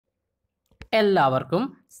എല്ലാവർക്കും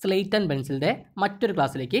slate and പെൻസിലിൻ്റെ മറ്റൊരു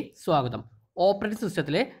ക്ലാസ്സിലേക്ക് സ്വാഗതം. ഓപ്പറേറ്റിംഗ്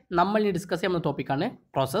സിസ്റ്റത്തിൽ നമ്മൾ ഇനി ഡിസ്കസ് ചെയ്യുന്ന ടോപ്പിക്കാണ്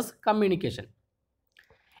process communication.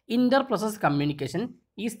 Inter process communication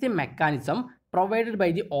is the mechanism provided by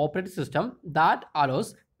the operating system that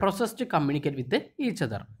allows process to communicate with each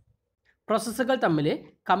other. പ്രോസസ്സുകൾ തമ്മിൽ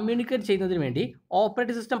കമ്മ്യൂണിക്കേറ്റ് ചെയ്യുന്നതിന് വേണ്ടി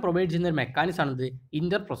ഓപ്പറേറ്റിംഗ് സിസ്റ്റം പ്രൊവൈഡ് ചെയ്യുന്ന ഒരു മെക്കാനിസമാണിത്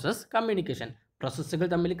ഇന്റർ പ്രോസസ് കമ്മ്യൂണിക്കേഷൻ. പ്രോസസ്സുകൾ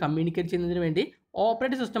തമ്മിൽ കമ്മ്യൂണിക്കേറ്റ് ചെയ്യുന്നതിന് വേണ്ടി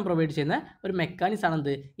ഓപ്പറേറ്റിംഗ് സിസ്റ്റം പ്രൊവൈഡ് ചെയ്യുന്ന ഒരു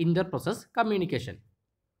മെക്കാനിസമാണിത് Inter process communication.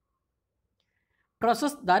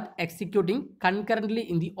 Process that executing concurrently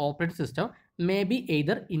in the operating system may be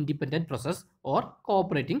either independent process or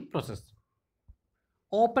cooperating process.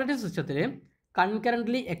 Operating സിസ്റ്റത്തിൽ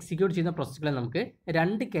കൺകറൻ്റ്ലി എക്സിക്യൂട്ട് ചെയ്യുന്ന പ്രോസസ്സുകളെ നമുക്ക്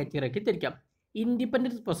രണ്ട് കാറ്റഗറിയാക്കി തിരിക്കാം.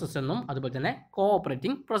 ഇൻഡിപെൻഡൻറ്റ് പ്രോസസ്സ് എന്നും അതുപോലെ തന്നെ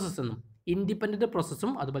കോഓപ്പറേറ്റിംഗ് പ്രോസസ്സ് എന്നും. ഇൻഡിപെൻഡൻറ്റ്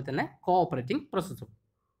പ്രോസസ്സും അതുപോലെ തന്നെ കോഓപ്പറേറ്റിംഗ് പ്രോസസ്സും.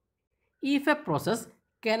 If a process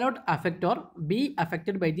cannot affect or be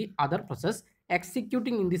affected by the other process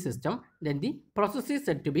executing in the system, then the process is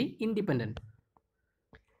said to be independent.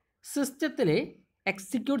 സിസ്റ്റത്തിൽ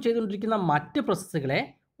എക്സിക്യൂട്ട് ചെയ്തുകൊണ്ടിരിക്കുന്ന മറ്റ് പ്രോസസ്സുകളെ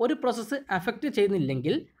ഒരു പ്രോസസ്സ് അഫക്റ്റ്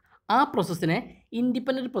ചെയ്യുന്നില്ലെങ്കിൽ ആ പ്രോസസ്സിനെ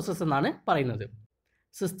ഇൻഡിപെൻഡൻറ്റ് പ്രോസസ്സ് എന്നാണ് പറയുന്നത്.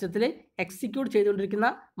 സിസ്റ്റത്തിൽ എക്സിക്യൂട്ട് ചെയ്തുകൊണ്ടിരിക്കുന്ന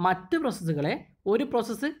മറ്റ് പ്രോസസ്സുകളെ ഒരു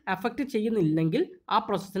പ്രോസസ്സ് അഫക്റ്റ് ചെയ്യുന്നില്ലെങ്കിൽ ആ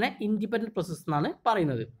പ്രോസസ്സിനെ ഇൻഡിപെൻഡൻറ്റ് പ്രോസസ്സ് എന്നാണ്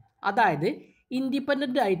പറയുന്നത്. അതായത്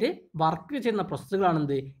ഇൻഡിപെൻഡൻ്റ് ആയിട്ട് വർക്ക് ചെയ്യുന്ന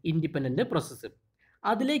പ്രോസസ്സുകളാണെന്ത് ഇൻഡിപെൻഡൻറ്റ് പ്രോസസ്സ്.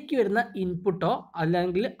 അതിലേക്ക് വരുന്ന ഇൻപുട്ടോ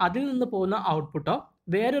അല്ലെങ്കിൽ അതിൽ നിന്ന് പോകുന്ന ഔട്ട്പുട്ടോ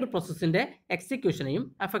വേറൊരു പ്രോസസ്സിൻ്റെ എക്സിക്യൂഷനെയും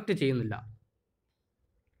അഫക്റ്റ് ചെയ്യുന്നില്ല.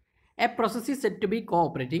 A process is set to B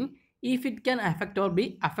കോഓപ്പറേറ്റിംഗ് if it can affect or B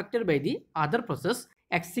affected by the other process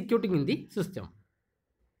executing in the system.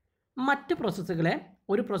 മറ്റ് പ്രോസസ്സുകളെ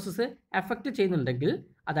ഒരു പ്രോസസ്സ് അഫക്റ്റ് ചെയ്യുന്നുണ്ടെങ്കിൽ,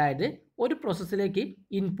 അതായത് ഒരു പ്രോസസ്സിലേക്ക്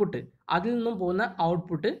ഇൻപുട്ട് അതിൽ നിന്നും പോകുന്ന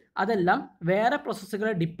ഔട്ട്പുട്ട് അതെല്ലാം വേറെ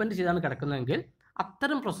പ്രോസസ്സുകളെ ഡിപ്പെൻഡ് ചെയ്താണ് കിടക്കുന്നതെങ്കിൽ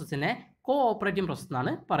അത്തരം പ്രോസസ്സിനെ കോഓപ്പറേറ്റിംഗ് പ്രോസസ്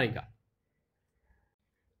എന്നാണ് പറയുക.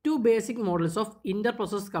 Two basic models of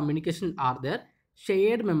inter-process communication are there: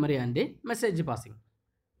 shared memory and message passing.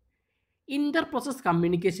 Inter-process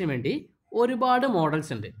കമ്മ്യൂണിക്കേഷന് വേണ്ടി ഒരുപാട്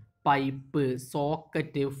മോഡൽസ് ഉണ്ട്. Pipe,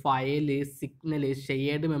 socket, file, signal,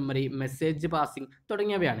 shared memory, message passing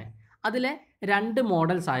തുടങ്ങിയവയാണ്. അതിലെ രണ്ട്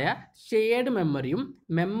മോഡൽസായ ഷെയർഡ് മെമ്മറിയും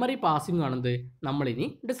മെമ്മറി പാസിംഗും ആണെന്ന് നമ്മളിനി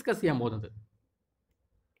ഡിസ്കസ് ചെയ്യാൻ പോകുന്നത്.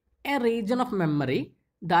 A region of memory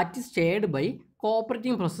that is shared by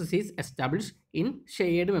cooperating process is established in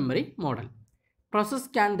shared memory model. Process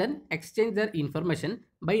can then exchange their information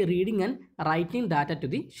by reading and writing data to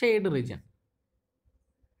the shared region.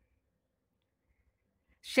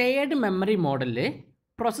 Shared memory മോഡലിൽ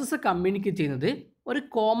process communicate ചെയ്യുന്നത് ഒരു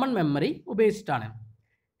common memory ഉപയോഗിച്ചിട്ടാണ്.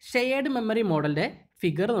 Shared memory മോഡലിൻ്റെ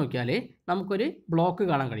figure നോക്കിയാൽ നമുക്കൊരു block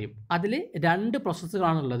കാണാൻ കഴിയും. അതിൽ രണ്ട്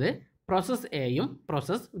പ്രോസസ്സുകളാണുള്ളത്, പ്രോസസ്സ് എയും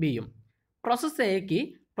പ്രോസസ്സ് ബിയും. പ്രോസസ്സ് എക്ക്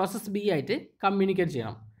പ്രോസസ്സ് ബി ആയിട്ട് കമ്മ്യൂണിക്കേറ്റ്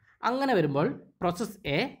ചെയ്യണം. അങ്ങനെ വരുമ്പോൾ പ്രോസസ്സ്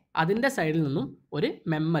എ അതിൻ്റെ സൈഡിൽ നിന്നും ഒരു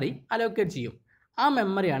മെമ്മറി അലോക്കേറ്റ് ചെയ്യും. ആ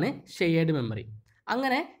മെമ്മറിയാണ് ഷെയർഡ് മെമ്മറി.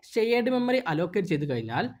 അങ്ങനെ ഷെയർഡ് മെമ്മറി അലോക്കേറ്റ് ചെയ്ത്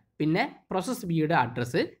കഴിഞ്ഞാൽ പിന്നെ പ്രോസസ്സ് ബിയുടെ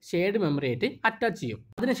അഡ്രസ്സ് ഷെയർഡ് മെമ്മറി ആയിട്ട് അറ്റാച്ച് ചെയ്യും.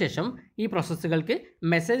 അതിനുശേഷം ഈ പ്രോസസ്സുകൾക്ക്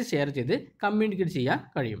മെസ്സേജ് ഷെയർ ചെയ്ത് കമ്മ്യൂണിക്കേറ്റ് ചെയ്യാൻ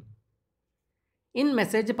കഴിയും. In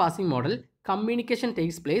message passing model communication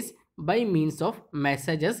takes place by means of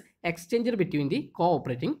messages exchange between the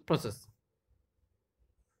കോഓപ്പറേറ്റിംഗ് process.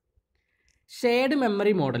 Shared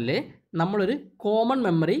memory മോഡലിൽ നമ്മളൊരു കോമൺ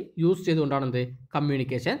മെമ്മറി യൂസ് ചെയ്തുകൊണ്ടാണ് എന്ത്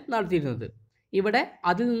കമ്മ്യൂണിക്കേഷൻ നടത്തിയിരുന്നത്. ഇവിടെ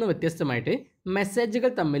അതിൽ നിന്ന് വ്യത്യസ്തമായിട്ട് മെസ്സേജുകൾ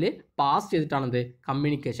തമ്മിൽ പാസ് ചെയ്തിട്ടാണ് എന്ത്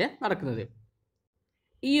കമ്മ്യൂണിക്കേഷൻ നടക്കുന്നത്.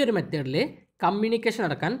 ഈ ഒരു മെത്തേഡിൽ കമ്മ്യൂണിക്കേഷൻ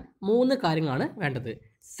നടക്കാൻ മൂന്ന് കാര്യങ്ങളാണ് വേണ്ടത്: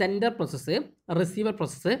 സെൻഡർ പ്രോസസ്സ്, റിസീവർ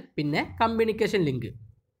പ്രോസസ്സ്, പിന്നെ കമ്മ്യൂണിക്കേഷൻ ലിങ്ക്.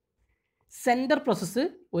 സെൻഡർ പ്രോസസ്സ്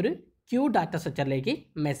ഒരു ക്യൂ ഡാറ്റ സ്ട്രക്ചറിലേക്ക്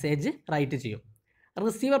മെസ്സേജ് റൈറ്റ് ചെയ്യും.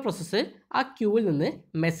 റിസീവർ പ്രോസസ്സ് ആ ക്യൂവിൽ നിന്ന്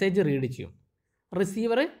മെസ്സേജ് റീഡ് ചെയ്യും.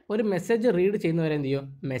 റിസീവർ ഒരു മെസ്സേജ് റീഡ് ചെയ്യുന്നവരെ എന്ത് ചെയ്യും,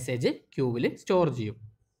 മെസ്സേജ് ക്യൂവിൽ സ്റ്റോർ ചെയ്യും.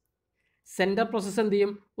 സെൻഡർ പ്രോസസ്സ് എന്ത്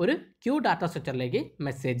ചെയ്യും, ഒരു ക്യൂ ഡാറ്റ സ്ട്രക്ചറിലേക്ക്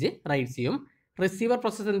മെസ്സേജ് റൈറ്റ് ചെയ്യും. റിസീവർ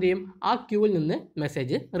പ്രോസസ്സ് എന്ത് ചെയ്യും, ആ ക്യൂവിൽ നിന്ന്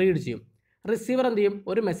മെസ്സേജ് റീഡ് ചെയ്യും. റിസീവർ എന്ത് ചെയ്യും,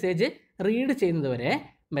 ഒരു മെസ്സേജ് റീഡ് ചെയ്യുന്നതുവരെ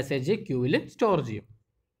മെസ്സേജ് ക്യൂവിൽ സ്റ്റോർ ചെയ്യും.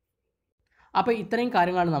 അപ്പോൾ ഇത്രയും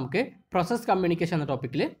കാര്യങ്ങളാണ് നമുക്ക് പ്രോസസ് കമ്മ്യൂണിക്കേഷൻ എന്ന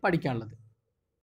ടോപ്പിക്കിൽ പഠിക്കാനുള്ളത്.